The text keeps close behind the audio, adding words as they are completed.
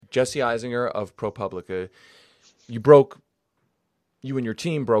Jesse Eisinger of ProPublica. You and your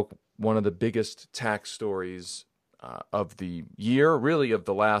team broke one of the biggest tax stories of the year, really of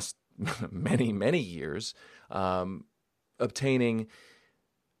the last many, many years, obtaining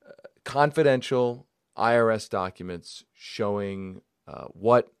confidential IRS documents showing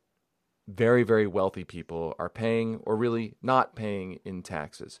what very, very wealthy people are paying or really not paying in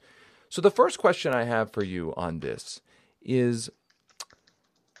taxes. So the first question I have for you on this is,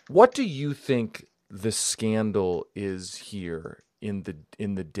 what do you think the scandal is here in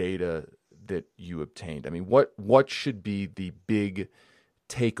the data that you obtained? I mean, what should be the big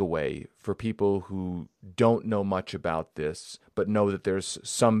takeaway for people who don't know much about this, but know that there's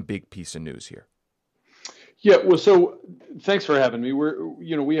some big piece of news here? Yeah, well, so thanks for having me.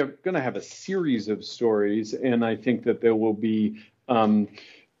 We are going to have a series of stories, and I think that there will be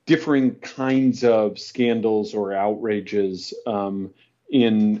differing kinds of scandals or outrages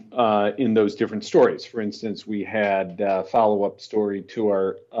in those different stories. For instance, we had a follow-up story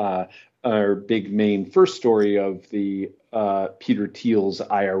to our big main first story of the Peter Thiel's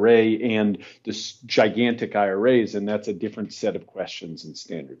IRA and the gigantic IRAs, and that's a different set of questions and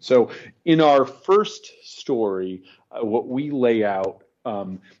standards. So in our first story, what we lay out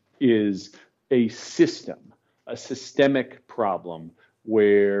is a systemic problem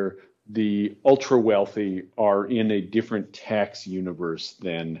where the ultra wealthy are in a different tax universe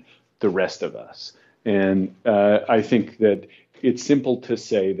than the rest of us. And I think that it's simple to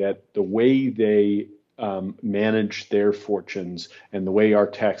say that the way they manage their fortunes and the way our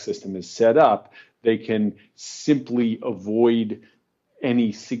tax system is set up, they can simply avoid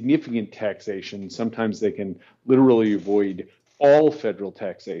any significant taxation. Sometimes they can literally avoid all federal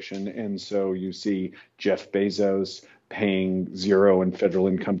taxation. And so you see Jeff Bezos paying zero in federal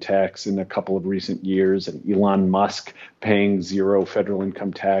income tax in a couple of recent years, and Elon Musk paying zero federal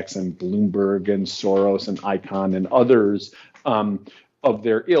income tax, and Bloomberg and Soros and Icahn and others of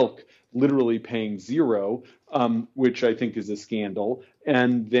their ilk literally paying zero, which I think is a scandal.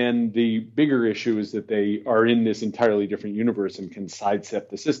 And then the bigger issue is that they are in this entirely different universe and can sidestep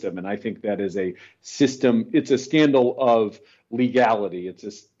the system. And I think that is a system, it's a scandal of legality. It's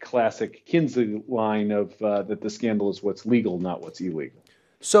a classic Kinsey line of that the scandal is what's legal, not what's illegal.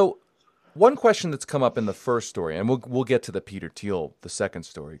 So one question that's come up in the first story, and we'll get to the Peter Thiel, the second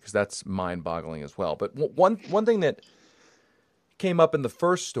story, because that's mind-boggling as well. But one thing that came up in the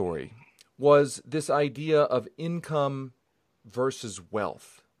first story was this idea of income versus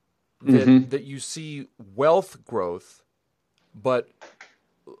wealth, that you see wealth growth, but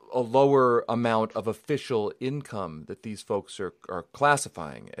a lower amount of official income that these folks are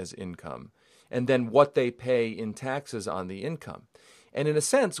classifying as income, and then what they pay in taxes on the income. And in a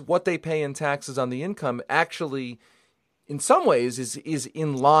sense, what they pay in taxes on the income actually, in some ways, is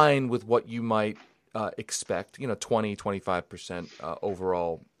in line with what you might expect, 20, 25%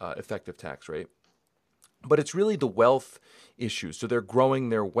 overall effective tax rate. But it's really the wealth issue. So they're growing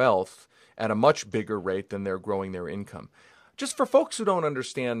their wealth at a much bigger rate than they're growing their income. Just for folks who don't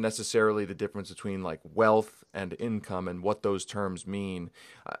understand necessarily the difference between like wealth and income and what those terms mean,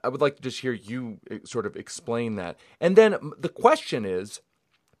 I would like to just hear you sort of explain that. And then the question is,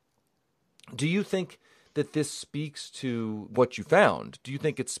 do you think that this speaks to what you found? Do you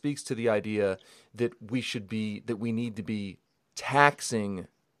think it speaks to the idea that we need to be taxing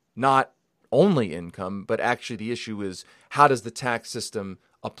not only income, but actually the issue is, how does the tax system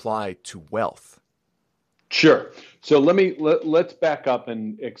apply to wealth? Sure. So let's back up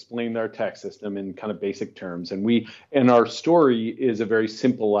and explain our tax system in kind of basic terms. And our story is a very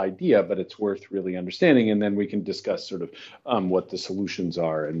simple idea, but it's worth really understanding. And then we can discuss sort of what the solutions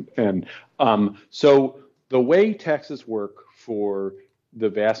are. So the way taxes work for the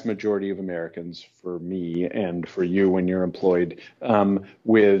vast majority of Americans, for me and for you when you're employed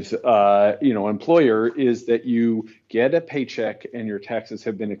with employer, is that you get a paycheck and your taxes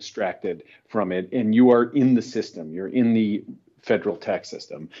have been extracted from it, and you are in the system. You're in the federal tax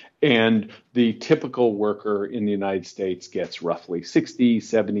system, and the typical worker in the United States gets roughly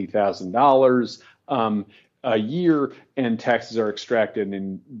 $70,000 a year, and taxes are extracted,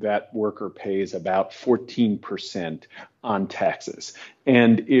 and that worker pays about 14% on taxes.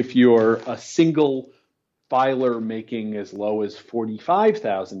 And if you're a single filer making as low as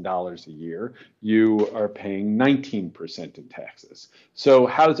 $45,000 a year, you are paying 19% in taxes. So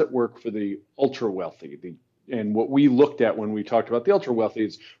how does it work for the ultra wealthy? And what we looked at when we talked about the ultra wealthy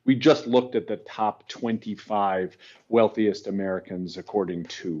is we just looked at the top 25 wealthiest Americans according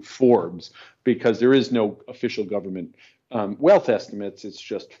to Forbes, because there is no official government wealth estimates. It's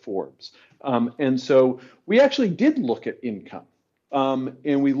just Forbes. And so we actually did look at income.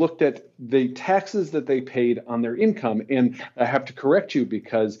 and we looked at the taxes that they paid on their income. And I have to correct you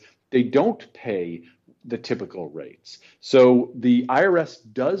because they don't pay the typical rates. So the IRS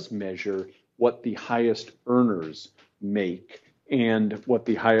does measure what the highest earners make and what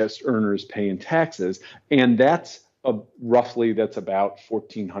the highest earners pay in taxes. And that's that's about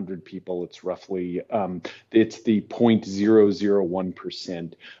 1,400 people. It's roughly, it's the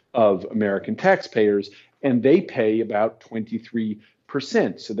 0.001% of American taxpayers, and they pay about 23%.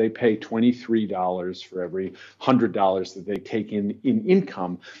 So they pay $23 for every $100 that they take in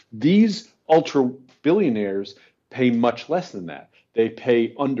income. These ultra billionaires pay much less than that. They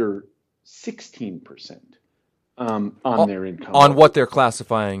pay under 16%. On their income, on what they're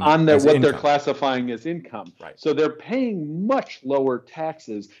classifying as income. They're classifying as income. Right. So they're paying much lower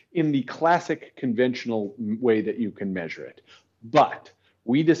taxes in the classic conventional way that you can measure it. But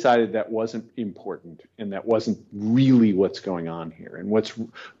we decided that wasn't important, and that wasn't really what's going on here. And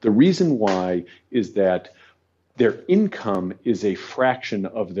the reason why is that their income is a fraction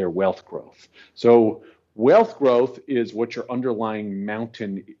of their wealth growth. So wealth growth is what your underlying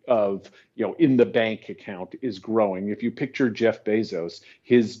mountain of, in the bank account is growing. If you picture Jeff Bezos,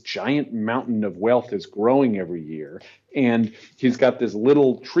 his giant mountain of wealth is growing every year, and he's got this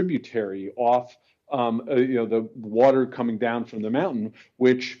little tributary off, the water coming down from the mountain,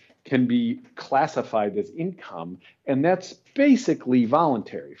 which can be classified as income, and that's basically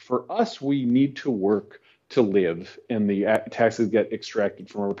voluntary. For us, we need to work to live, and the taxes get extracted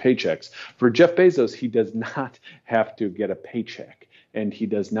from our paychecks. For Jeff Bezos, he does not have to get a paycheck, and he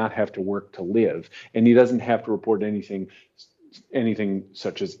does not have to work to live, and he doesn't have to report anything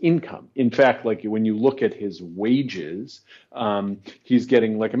such as income. In fact, like when you look at his wages, he's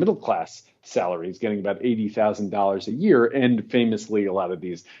getting like a middle class salary. He's getting about $80,000 a year, and famously, a lot of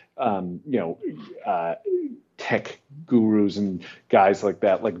these, tech gurus and guys like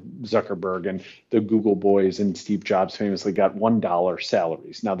that, like Zuckerberg and the Google boys and Steve Jobs famously got $1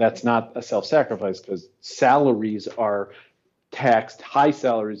 salaries. Now, that's not a self-sacrifice because salaries are taxed, high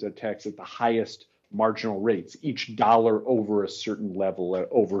salaries are taxed at the highest marginal rates. Each dollar over a certain level,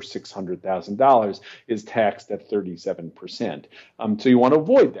 over $600,000, is taxed at 37%. So you want to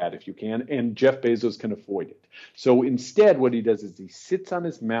avoid that if you can, and Jeff Bezos can avoid it. So instead, what he does is he sits on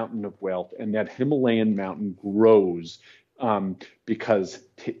his mountain of wealth, and that Himalayan mountain grows because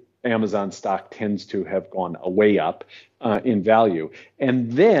Amazon stock tends to have gone way up in value.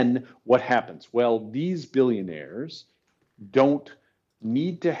 And then what happens? Well, these billionaires don't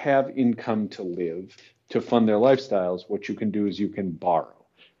need to have income to live, to fund their lifestyles. What you can do is you can borrow.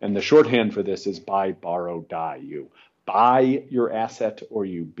 And the shorthand for this is buy, borrow, die. You buy your asset, or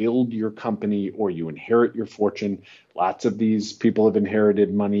you build your company, or you inherit your fortune. Lots of these people have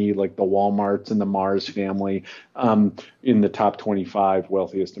inherited money, like the Walmarts and the Mars family, in the top 25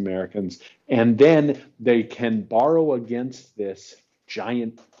 wealthiest Americans. And then they can borrow against this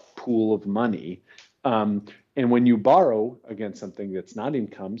giant pool of money. And when you borrow against something that's not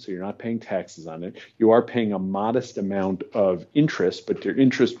income, so you're not paying taxes on it, you are paying a modest amount of interest, but your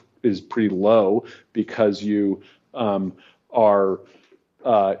interest is pretty low because you you've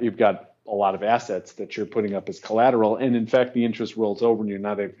got a lot of assets that you're putting up as collateral. And in fact, the interest rolls over and you're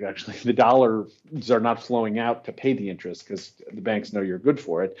not actually, the dollars are not flowing out to pay the interest because the banks know you're good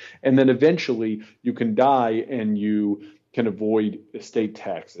for it. And then eventually you can die and you can avoid estate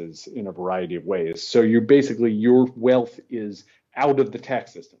taxes in a variety of ways. So you're basically, your wealth is out of the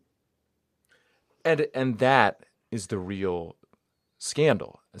tax system. And that is the real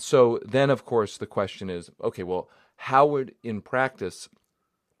scandal. So then, of course, the question is, okay, well, how would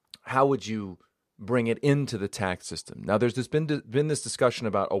you bring it into the tax system? Now, there's been this discussion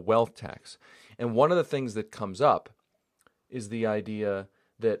about a wealth tax. And one of the things that comes up is the idea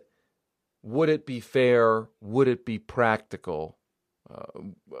that would it be fair? Would it be practical?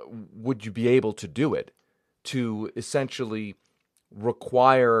 Would you be able to do it to essentially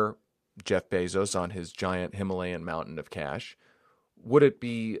require Jeff Bezos on his giant Himalayan mountain of cash? Would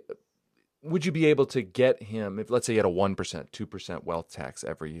you be able to get him, if let's say he had a 1%, 2% wealth tax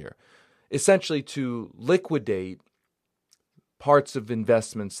every year, essentially to liquidate parts of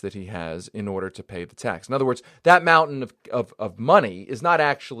investments that he has in order to pay the tax? In other words, that mountain of money is not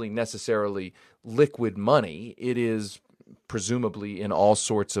actually necessarily liquid money. It is presumably in all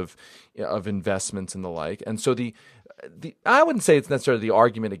sorts of investments and the like. And so I wouldn't say it's necessarily the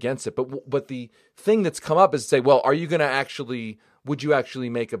argument against it, but the thing that's come up is to say, well, would you actually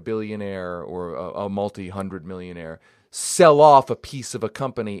make a billionaire or a multi-hundred millionaire sell off a piece of a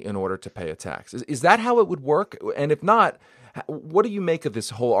company in order to pay a tax? Is that how it would work? And if not, what do you make of this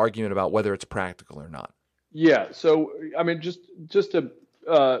whole argument about whether it's practical or not? Yeah. So, I mean, just to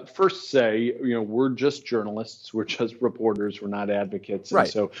first say, we're just journalists, we're just reporters, we're not advocates, and Right.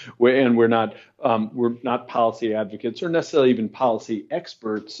 so we're not policy advocates or necessarily even policy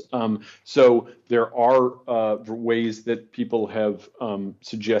experts. So there are ways that people have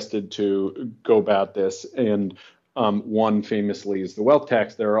suggested to go about this, and one famously is the wealth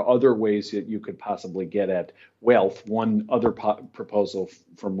tax. There are other ways that you could possibly get at wealth. One other proposal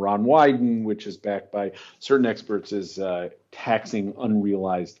from Ron Wyden, which is backed by certain experts, is taxing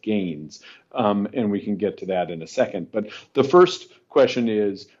unrealized gains. And we can get to that in a second. But the first question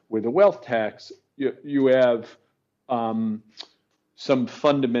is, with a wealth tax, you have some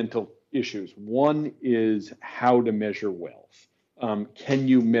fundamental issues. One is how to measure wealth. Can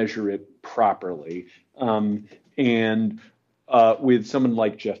you measure it properly? And with someone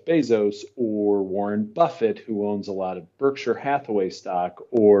like Jeff Bezos or Warren Buffett, who owns a lot of Berkshire Hathaway stock,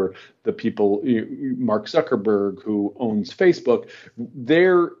 or the people, Mark Zuckerberg, who owns Facebook,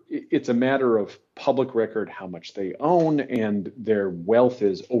 it's a matter of public record how much they own, and their wealth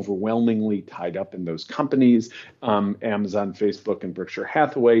is overwhelmingly tied up in those companies, Amazon, Facebook, and Berkshire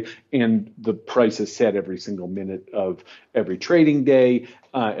Hathaway, and the price is set every single minute of every trading day,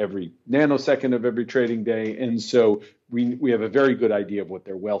 every nanosecond of every trading day, and so we have a very good idea of what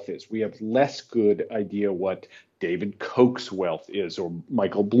their wealth is. We have less good idea what David Koch's wealth is, or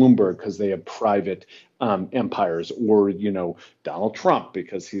Michael Bloomberg, because they have private empires, or Donald Trump,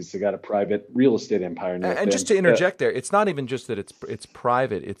 because he's got a private real estate empire. And just to interject there, it's not even just that it's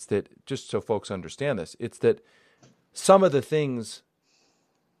private. It's that, just so folks understand this, it's that some of the things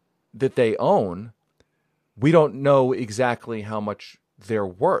that they own, we don't know exactly how much they're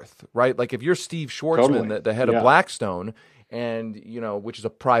worth, right? Like if you're Steve Schwarzman, Totally. the head of Yeah. Blackstone, and which is a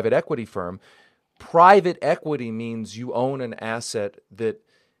private equity firm, private equity means you own an asset that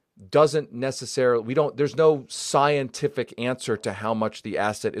doesn't necessarily, there's no scientific answer to how much the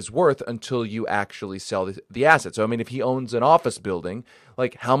asset is worth until you actually sell the asset. So I mean, if he owns an office building,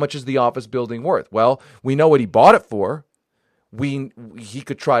 like how much is the office building worth? Well, we know what he bought it for. He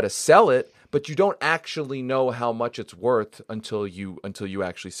could try to sell it, but you don't actually know how much it's worth until you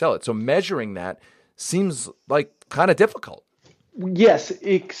actually sell it. So measuring that seems like kind of difficult. Yes,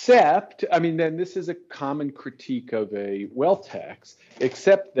 except, I mean, then this is a common critique of a wealth tax,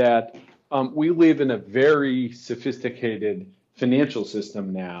 except that we live in a very sophisticated financial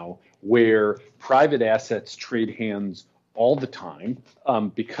system now where private assets trade hands all the time,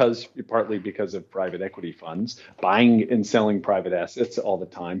 partly because of private equity funds buying and selling private assets all the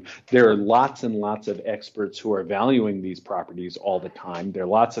time. There are lots and lots of experts who are valuing these properties all the time. There are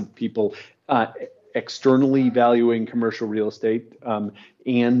lots of people externally valuing commercial real estate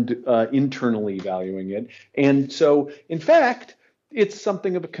and internally valuing it. And so, in fact, it's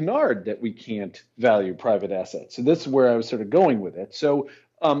something of a canard that we can't value private assets. So this is where I was sort of going with it. So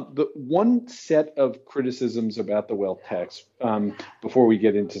the one set of criticisms about the wealth tax, before we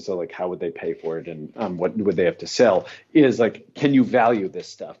get into like how would they pay for it and what would they have to sell, is like, can you value this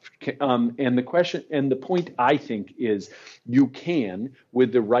stuff? And the question and the point, I think, is you can,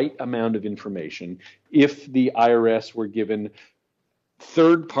 with the right amount of information. If the IRS were given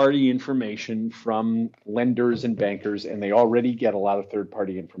third-party information from lenders and bankers, and they already get a lot of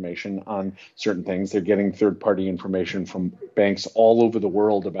third-party information on certain things. They're getting third-party information from banks all over the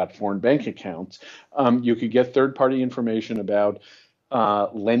world about foreign bank accounts. You could get third-party information about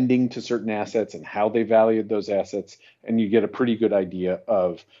lending to certain assets and how they valued those assets, and you get a pretty good idea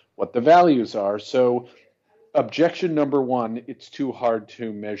of what the values are. So objection number one, it's too hard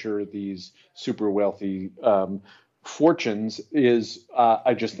to measure these super wealthy fortunes, is,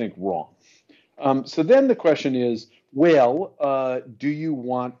 I just think, wrong. So then the question is, well, do you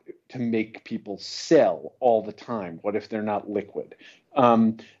want to make people sell all the time? What if they're not liquid?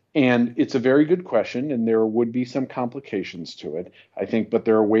 And it's a very good question, and there would be some complications to it, I think, but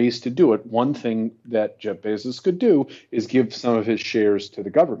there are ways to do it. One thing that Jeff Bezos could do is give some of his shares to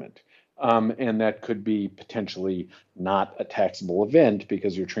the government. And that could be potentially not a taxable event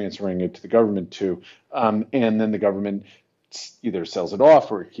because you're transferring it to the government too. And then the government either sells it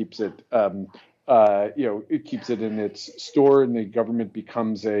off or it keeps it, it keeps it in its store, and the government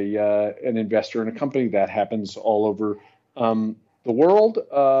becomes an investor in a company. That happens all over the world,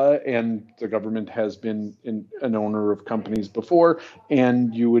 and the government has been an owner of companies before,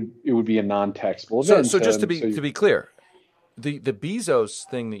 and it would be a non-taxable event. So just to be clear, the Bezos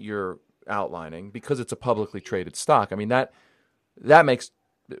thing that you're outlining, because it's a publicly traded stock, I mean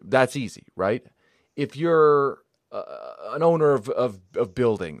that's easy, right? If you're an owner of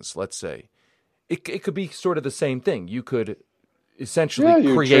buildings, let's say, it could be sort of the same thing. You could, essentially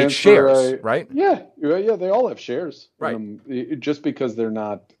you create transfer shares, right? Yeah, they all have shares. Right. Just because they're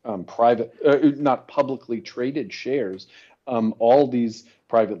not not publicly traded shares, all these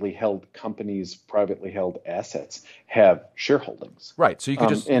privately held companies, privately held assets have shareholdings. Right. So you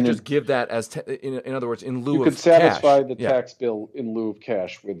could And just give that as in other words, in you lieu could of cash. satisfy the Yeah. tax bill in lieu of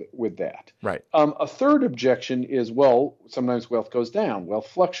cash with that. Right. A third objection is, well, sometimes wealth goes down, wealth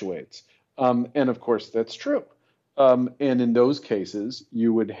fluctuates, and of course that's true. And in those cases,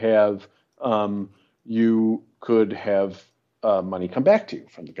 you could have money come back to you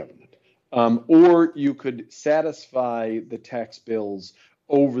from the government, or you could satisfy the tax bills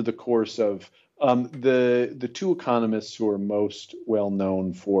over the course of the two economists who are most well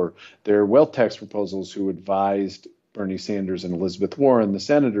known for their wealth tax proposals, who advised Bernie Sanders and Elizabeth Warren, the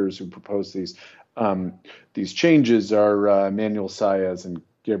senators who proposed these changes, are Manuel Saez and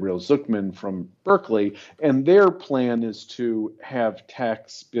Gabriel Zuckman from Berkeley, and their plan is to have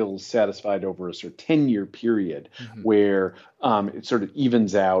tax bills satisfied over a sort of 10-year period, where it sort of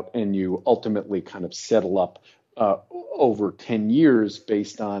evens out and you ultimately kind of settle up over 10 years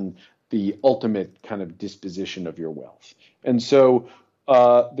based on the ultimate kind of disposition of your wealth. And so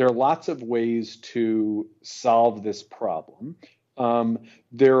there are lots of ways to solve this problem.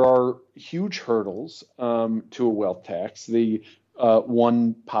 There are huge hurdles to a wealth tax. The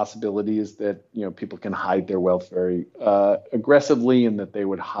one possibility is that people can hide their wealth very aggressively, and that they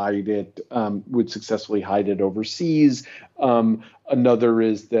would successfully hide it overseas. Another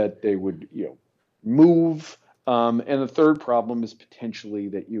is that they would move. And the third problem is potentially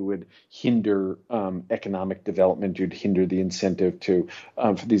that you would hinder economic development. You'd hinder the incentive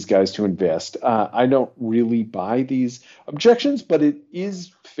for these guys to invest. I don't really buy these objections, but it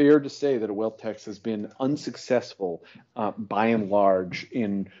is fair to say that a wealth tax has been unsuccessful by and large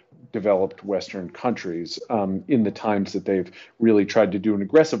in developed Western countries in the times that they've really tried to do an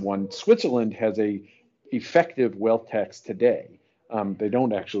aggressive one. Switzerland has a effective wealth tax today. They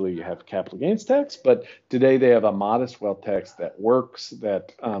don't actually have capital gains tax, but today they have a modest wealth tax that works,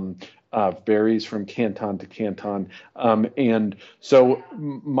 that varies from canton to canton. And so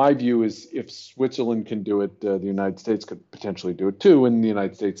my view is, if Switzerland can do it, the United States could potentially do it too. And the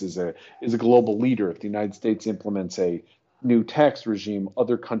United States is a global leader. If the United States implements a new tax regime,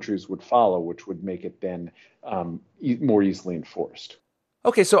 other countries would follow, which would make it then more easily enforced.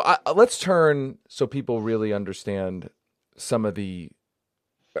 Okay, so let's turn so people really understand some of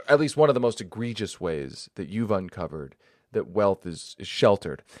at least one of the most egregious ways that you've uncovered that wealth is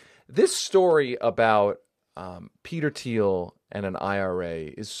sheltered. This story about Peter Thiel and an IRA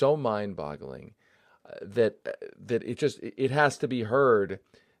is so mind-boggling that it has to be heard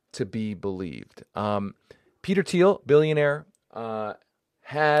to be believed. Peter Thiel, billionaire,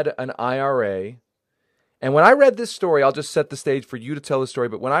 had an IRA. And when I read this story, I'll just set the stage for you to tell the story,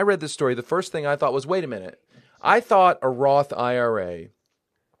 but when I read this story, the first thing I thought was, wait a minute. I thought a Roth IRA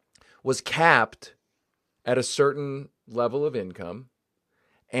was capped at a certain level of income,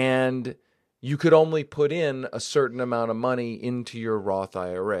 and you could only put in a certain amount of money into your Roth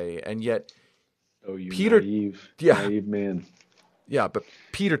IRA. And yet, naive man. Yeah, but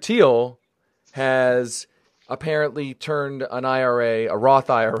Peter Thiel has apparently turned a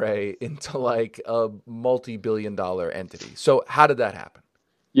Roth IRA, into like a multi-billion-dollar entity. So how did that happen?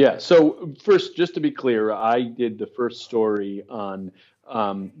 Yeah. So first, just to be clear, I did the first story on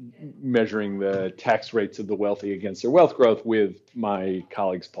measuring the tax rates of the wealthy against their wealth growth with my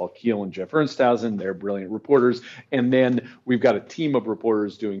colleagues Paul Keel and Jeff Ernstausen. They're brilliant reporters. And then we've got a team of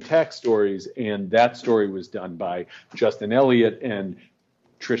reporters doing tax stories, and that story was done by Justin Elliott and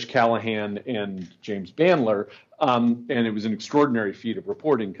Trish Callahan and James Bandler. And it was an extraordinary feat of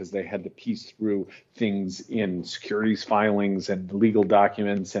reporting, because they had to piece through things in securities filings and legal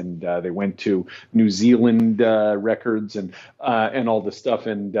documents, and they went to New Zealand records and all this stuff,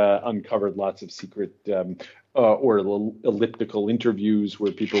 and uncovered lots of secret or elliptical interviews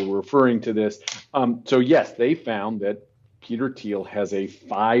where people were referring to this. So yes, they found that Peter Thiel has a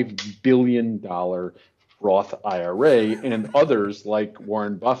 $5 billion Roth IRA, and others like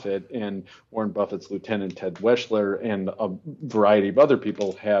Warren Buffett and Warren Buffett's lieutenant Ted Weschler and a variety of other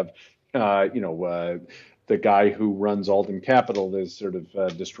people have, the guy who runs Alden Capital is sort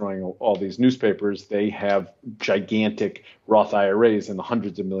of destroying all these newspapers. They have gigantic Roth IRAs in the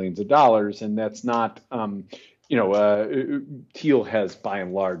hundreds of millions of dollars, and that's not, Thiel has by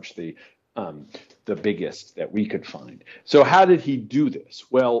and large the biggest that we could find. So how did he do this?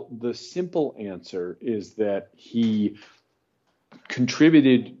 Well, the simple answer is that he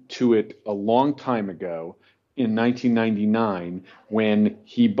contributed to it a long time ago in 1999, when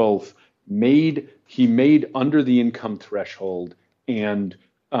he both made under the income threshold and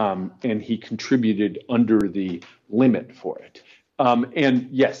he contributed under the limit for it. And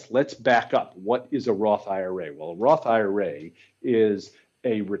yes, let's back up. What is a Roth IRA? Well, a Roth IRA is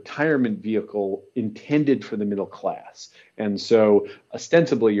a retirement vehicle intended for the middle class. And so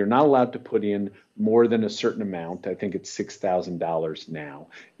ostensibly, you're not allowed to put in more than a certain amount. I think it's $6,000 now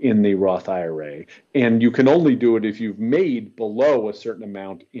in the Roth IRA. And you can only do it if you've made below a certain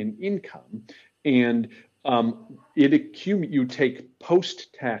amount in income. And you take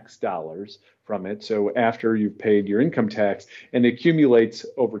post-tax dollars from it. So after you've paid your income tax, and it accumulates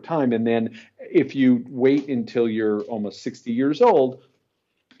over time. And then if you wait until you're almost 60 years old,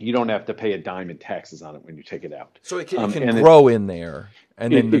 you don't have to pay a dime in taxes on it when you take it out. So it can grow in there,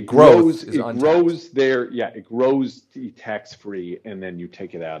 and then the growth is untaxed. It grows there, it grows tax-free, and then you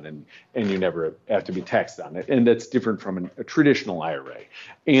take it out, and you never have to be taxed on it. And that's different from a traditional IRA.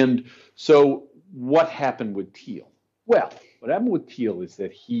 And so what happened with Thiel? Well, what happened with Thiel is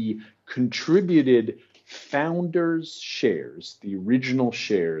that he contributed founders' shares, the original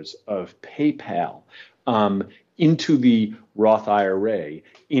shares of PayPal, into the Roth IRA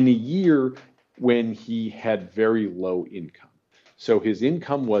in a year when he had very low income. So his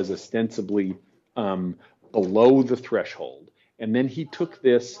income was ostensibly below the threshold. And then he took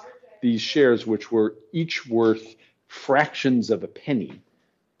these shares, which were each worth fractions of a penny,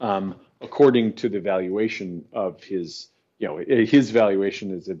 according to the valuation of his valuation,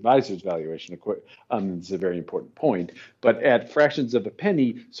 his advisor's valuation. Is a very important point. But at fractions of a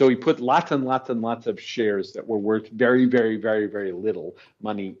penny, so he put lots and lots and lots of shares that were worth very, very, very, very little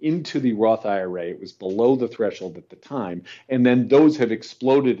money into the Roth IRA. It was below the threshold at the time. And then those have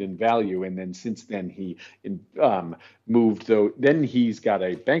exploded in value. And then since then, he then he's got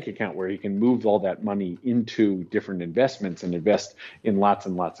a bank account where he can move all that money into different investments and invest in lots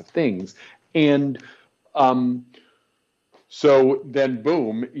and lots of things. And so then,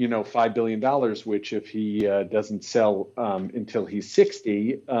 boom, $5 billion, which if he doesn't sell until he's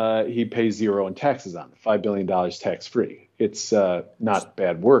 60, he pays zero in taxes on it. $5 billion tax-free. It's not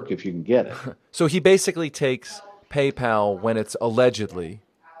bad work if you can get it. So he basically takes PayPal when it's allegedly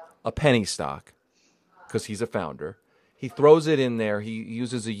a penny stock, because he's a founder. He throws it in there. He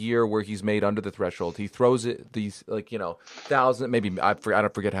uses a year where he's made under the threshold. He throws it thousand, maybe I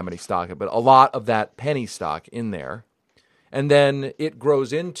don't forget how many stock, but a lot of that penny stock in there. And then it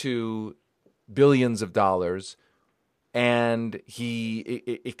grows into billions of dollars, and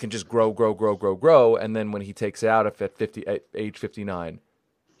it can just grow. And then when he takes it out at age 59,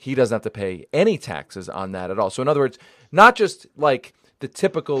 he doesn't have to pay any taxes on that at all. So in other words, not just like the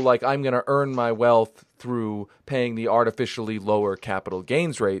typical, like I'm going to earn my wealth through paying the artificially lower capital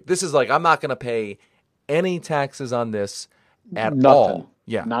gains rate. This is like I'm not going to pay any taxes on this at all.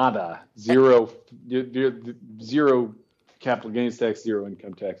 Yeah, nada, zero capital gains tax, zero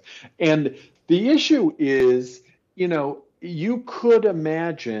income tax. And the issue is, you could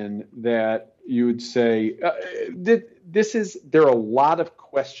imagine that you would say there are a lot of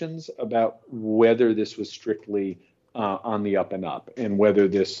questions about whether this was strictly on the up and up, and whether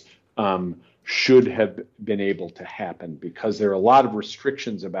this should have been able to happen, because there are a lot of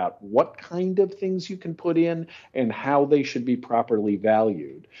restrictions about what kind of things you can put in and how they should be properly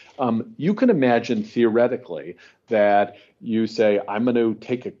valued. You can imagine theoretically that you say, I'm going to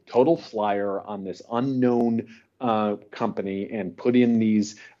take a total flyer on this unknown company and put in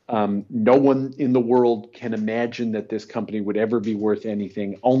these. No one in the world can imagine that this company would ever be worth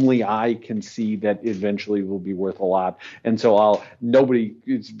anything. Only I can see that eventually will be worth a lot. And so nobody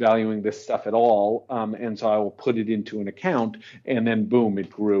is valuing this stuff at all. And so I will put it into an account, and then boom, it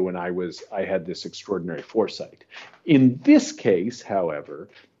grew. And I had this extraordinary foresight. In this case, however,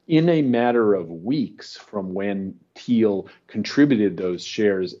 in a matter of weeks from when Thiel contributed those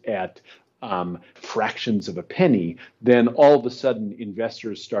shares at fractions of a penny, then all of a sudden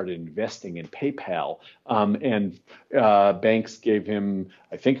investors started investing in PayPal, and banks gave him,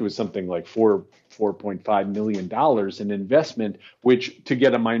 I think it was something like $4.5 million in investment, which to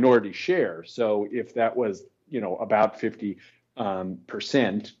get a minority share. So if that was about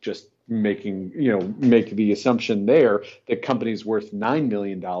 50%, just make the assumption there that company's worth $9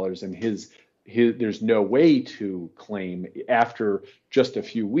 million, and there's no way to claim after just a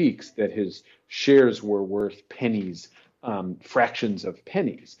few weeks that his shares were worth pennies, fractions of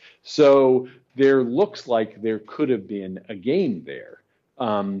pennies. So there looks like there could have been a gain there.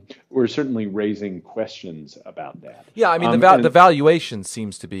 We're certainly raising questions about that. Yeah, I mean the valuation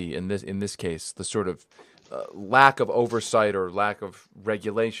seems to be in this case the sort of lack of oversight or lack of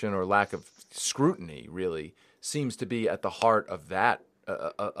regulation or lack of scrutiny really seems to be at the heart of that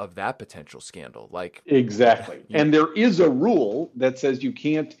of that potential scandal. Like Exactly. yeah, And there is a rule that says you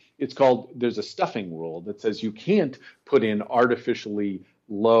can't, there's a stuffing rule that says you can't put in artificially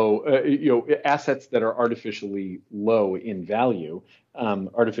low, assets that are artificially low in value,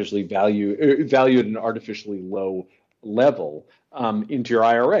 valued at an artificially low level into your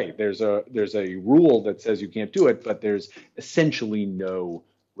IRA. There's a rule that says you can't do it, but there's essentially no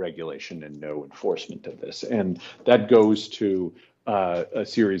regulation and no enforcement of this. And that goes to a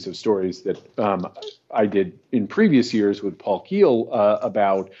series of stories that I did in previous years with Paul Keel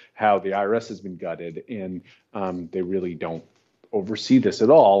about how the IRS has been gutted, and they really don't oversee this at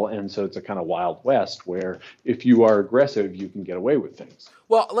all. And so it's a kind of Wild West where if you are aggressive, you can get away with things.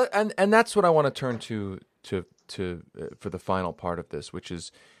 well, and that's what I want to turn to for the final part of this, which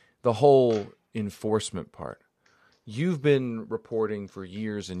is the whole enforcement part. You've been reporting for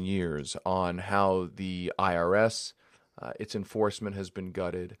years and years on how the IRS, its enforcement has been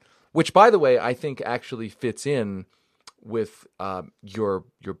gutted, which, by the way, I think actually fits in with your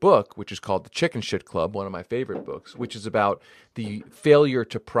book, which is called The Chicken Shit Club, one of my favorite books, which is about the failure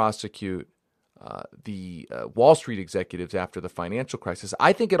to prosecute the Wall Street executives after the financial crisis.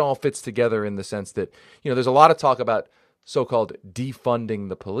 I think it all fits together in the sense that, there's a lot of talk about so-called defunding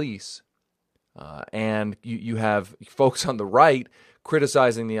the police. And you have folks on the right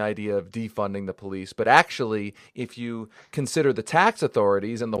criticizing the idea of defunding the police. But actually, if you consider the tax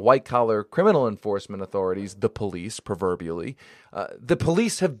authorities and the white-collar criminal enforcement authorities, the police, proverbially, the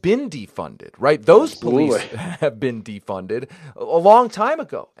police have been defunded, right? Those Absolutely. police have been defunded a long time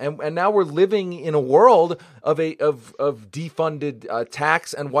ago. And now we're living in a world of defunded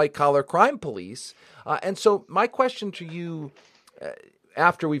tax and white-collar crime police. And so my question to you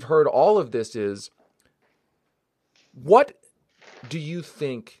after we've heard all of this is, what do you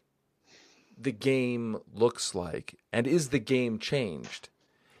think the game looks like, and is the game changed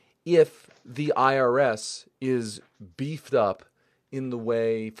if the IRS is beefed up in the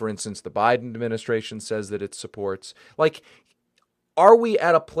way, for instance, the Biden administration says that it supports? Like, are we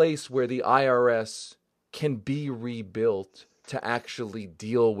at a place where the IRS can be rebuilt to actually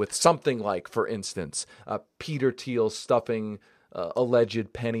deal with something like, for instance, Peter Thiel stuffing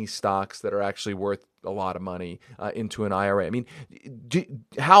alleged penny stocks that are actually worth a lot of money into an IRA? I mean,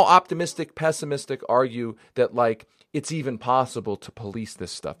 how optimistic, pessimistic are you that it's even possible to police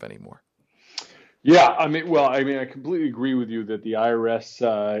this stuff anymore? Yeah, I completely agree with you that the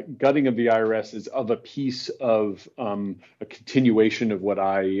IRS, gutting of the IRS is of a piece of a continuation of what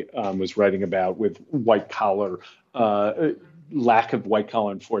I was writing about with white collar lack of white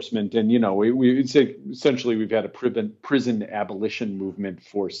collar enforcement. And, we say essentially we've had a prison abolition movement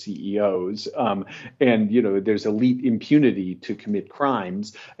for CEOs. And, there's elite impunity to commit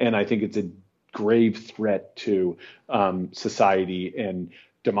crimes. And I think it's a grave threat to society and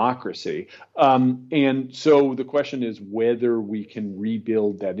democracy. And so the question is whether we can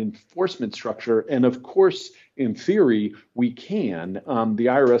rebuild that enforcement structure. And of course, in theory, we can. The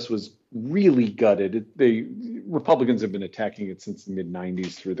IRS was really gutted. Republicans have been attacking it since the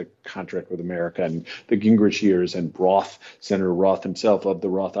mid-90s through the Contract with America and the Gingrich years, and Senator Roth himself of the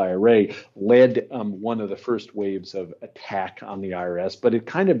Roth IRA led one of the first waves of attack on the IRS, but it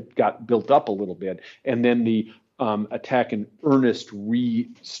kind of got built up a little bit. And then the attack in earnest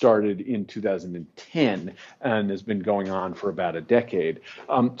restarted in 2010 and has been going on for about a decade.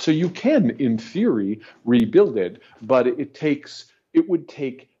 So you can, in theory, rebuild it, but it would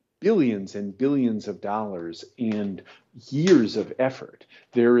take billions and billions of dollars and years of effort.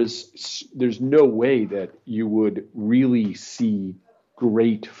 There's no way that you would really see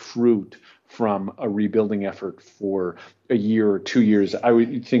great fruit from a rebuilding effort for a year or 2 years. I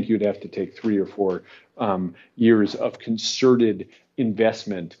would think you'd have to take 3 or 4 years of concerted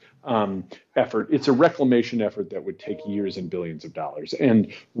investment effort. It's a reclamation effort that would take years and billions of dollars.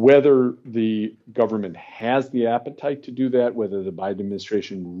 And whether the government has the appetite to do that, whether the Biden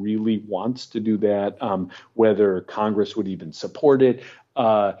administration really wants to do that, whether Congress would even support it,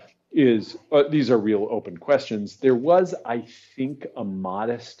 these are real open questions. There was, I think, a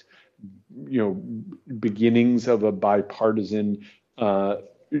modest, beginnings of a bipartisan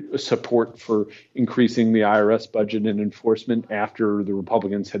support for increasing the IRS budget and enforcement after the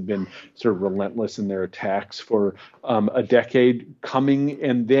Republicans had been sort of relentless in their attacks for a decade coming.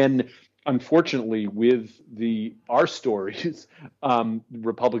 And then, unfortunately, with our stories,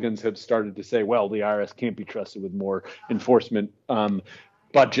 Republicans have started to say, well, the IRS can't be trusted with more enforcement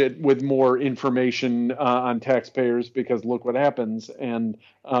budget, with more information on taxpayers, because look what happens. And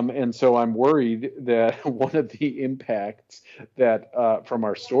so I'm worried that one of the impacts that from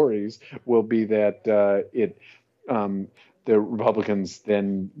our stories will be that the the Republicans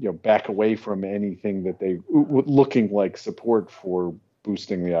then back away from anything that they looking like support for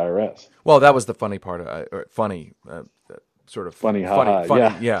boosting the IRS. Well, that was the funny part. Sort of funny,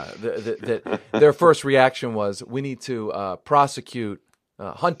 yeah. Their first reaction was, we need to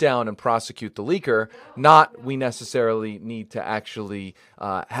hunt down and prosecute the leaker. Not we necessarily need to actually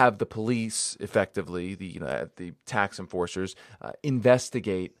have the police, effectively the tax enforcers,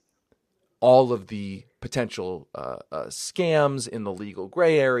 investigate all of the potential scams in the legal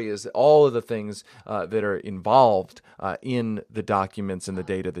gray areas, all of the things that are involved in the documents and the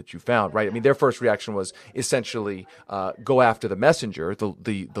data that you found, right? I mean, their first reaction was essentially go after the messenger, the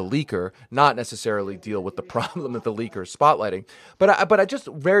leaker, not necessarily deal with the problem that the leaker is spotlighting. But I just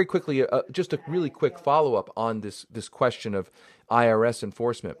very quickly, just a really quick follow-up on this question of IRS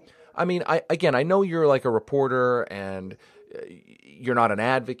enforcement. I mean, I know you're like a reporter and you're not an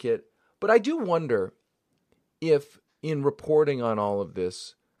advocate, but I do wonder if in reporting on all of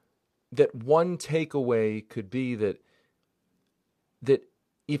this, that one takeaway could be that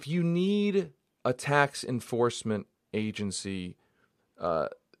if you need a tax enforcement agency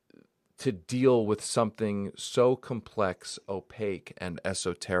to deal with something so complex, opaque, and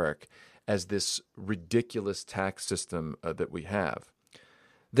esoteric as this ridiculous tax system that we have,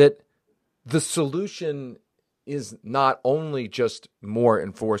 that the solution is not only just more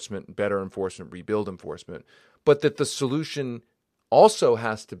enforcement, better enforcement, rebuild enforcement, but that the solution also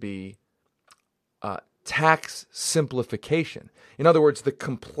has to be tax simplification. In other words, the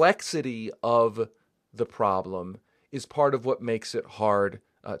complexity of the problem is part of what makes it hard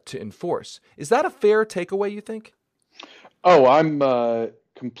to enforce. Is that a fair takeaway, you think? Oh, I'm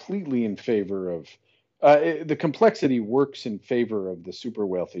completely in favor of the complexity works in favor of the super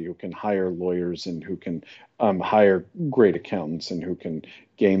wealthy who can hire lawyers and who can hire great accountants and who can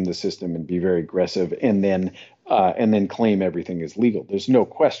game the system and be very aggressive and then claim everything is legal. There's no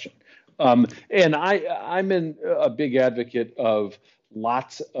question. And I'm a big advocate of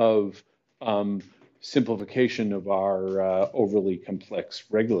lots of simplification of our overly complex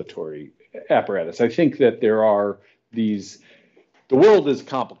regulatory apparatus. I think that there are the world is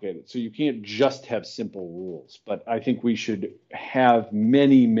complicated, so you can't just have simple rules. But I think we should have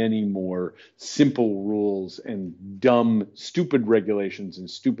many, many more simple rules and dumb, stupid regulations and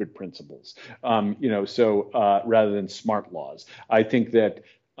stupid principles. Rather than smart laws, I think that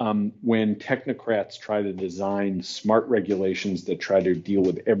when technocrats try to design smart regulations that try to deal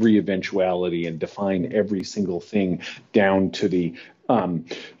with every eventuality and define every single thing down to the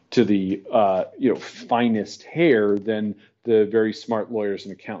finest hair, then the very smart lawyers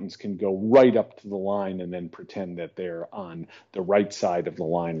and accountants can go right up to the line and then pretend that they're on the right side of the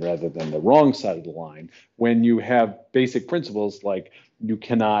line rather than the wrong side of the line. When you have basic principles like you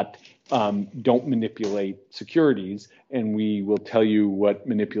cannot, don't manipulate securities, and we will tell you what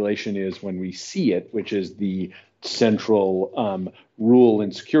manipulation is when we see it, which is the central rule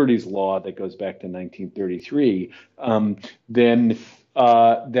in securities law that goes back to 1933, then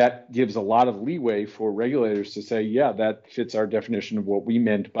that gives a lot of leeway for regulators to say, yeah, that fits our definition of what we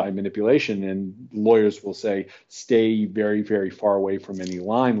meant by manipulation. And lawyers will say, stay very, very far away from any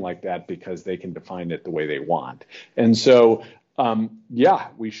line like that because they can define it the way they want. And so,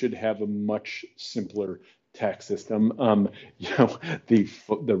 we should have a much simpler tax system. The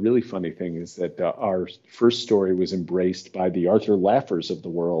really funny thing is that our first story was embraced by the Arthur Laffers of the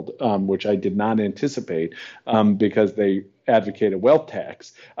world, which I did not anticipate because they advocate a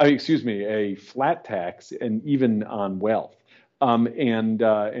flat tax, and even on wealth and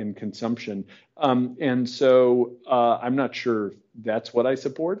consumption. And so I'm not sure that's what I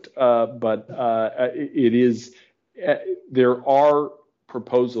support, but it is. There are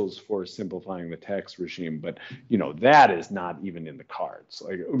proposals for simplifying the tax regime, but that is not even in the cards.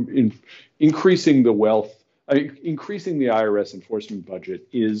 Like increasing the IRS enforcement budget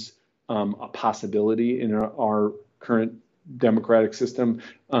is a possibility in our current democratic system.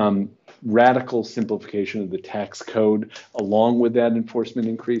 Radical simplification of the tax code, along with that enforcement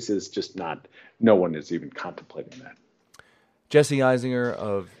increase, is just not. No one is even contemplating that. Jesse Eisinger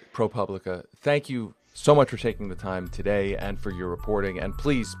of ProPublica, thank you so much for taking the time today and for your reporting. And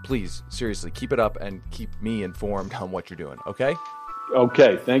please, seriously, keep it up and keep me informed on what you're doing. Okay?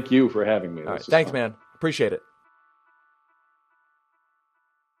 Okay. Thank you for having me. All right. Thanks, man. Appreciate it.